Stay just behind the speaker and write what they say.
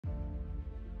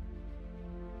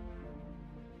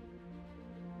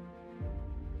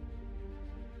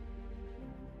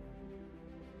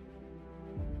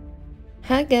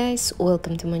Hi guys,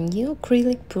 welcome to my new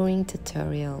acrylic pouring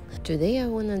tutorial. Today I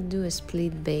wanna do a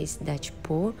split base Dutch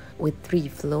pour with 3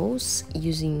 flows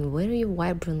using very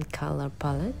vibrant color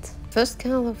palette. First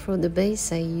color for the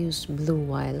base I use blue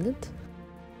violet.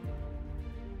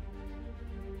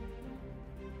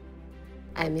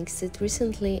 I mixed it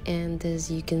recently and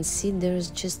as you can see there's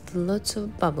just lots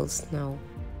of bubbles now.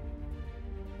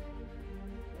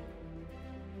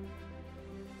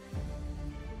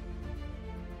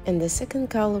 And the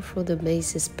second color for the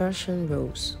base is Persian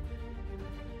rose.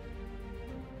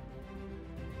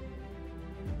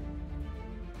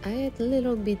 I add a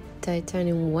little bit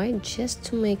titanium white just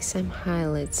to make some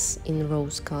highlights in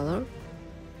rose color.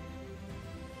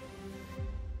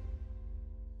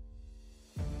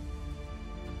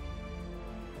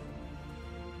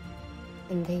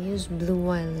 And I use blue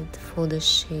violet for the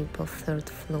shape of third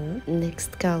flow.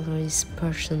 Next color is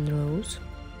Persian rose,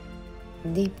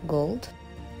 deep gold,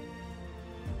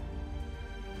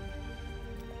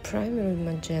 primary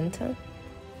magenta,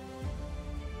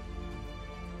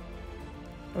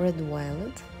 red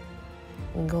violet,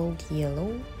 gold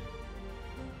yellow,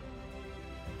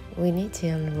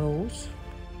 venetian rose,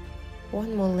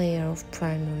 one more layer of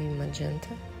primary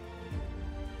magenta,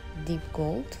 deep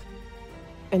gold.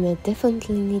 And I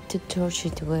definitely need to torch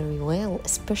it very well,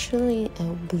 especially a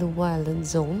blue-violet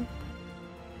zone.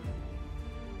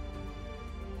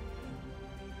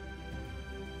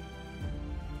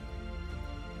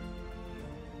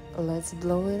 Let's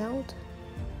blow it out.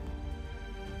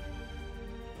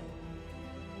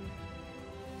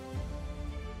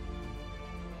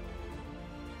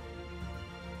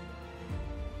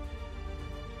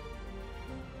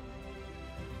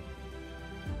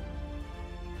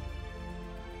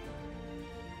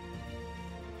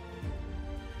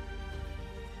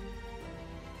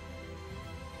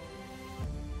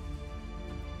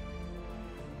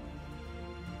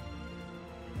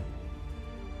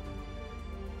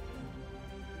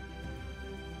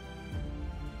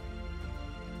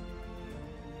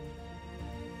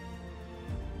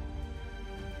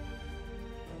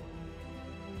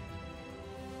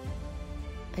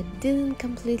 I didn't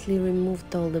completely remove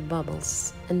all the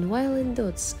bubbles, and violet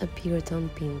dots appeared on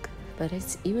pink, but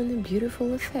it's even a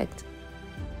beautiful effect.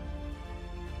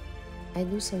 I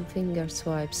do some finger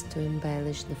swipes to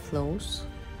embellish the flows.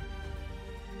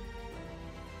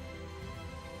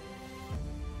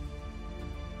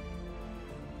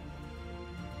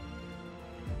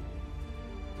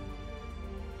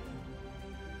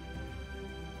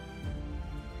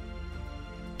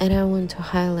 And I want to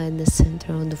highlight the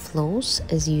center of the flows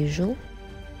as usual.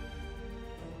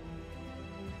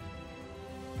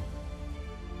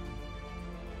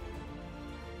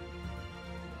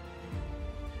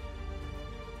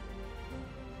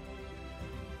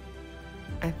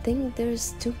 I think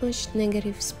there's too much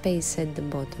negative space at the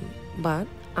bottom, but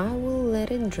I will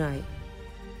let it dry.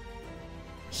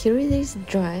 Here it is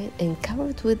dry and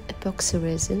covered with epoxy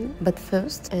resin, but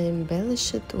first I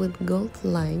embellish it with gold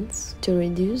lines to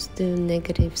reduce the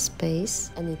negative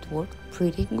space, and it worked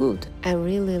pretty good. I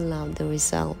really love the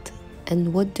result.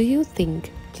 And what do you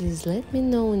think? Please let me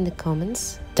know in the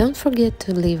comments. Don't forget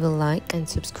to leave a like and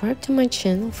subscribe to my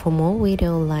channel for more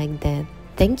videos like that.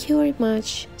 Thank you very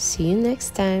much. See you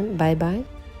next time. Bye bye.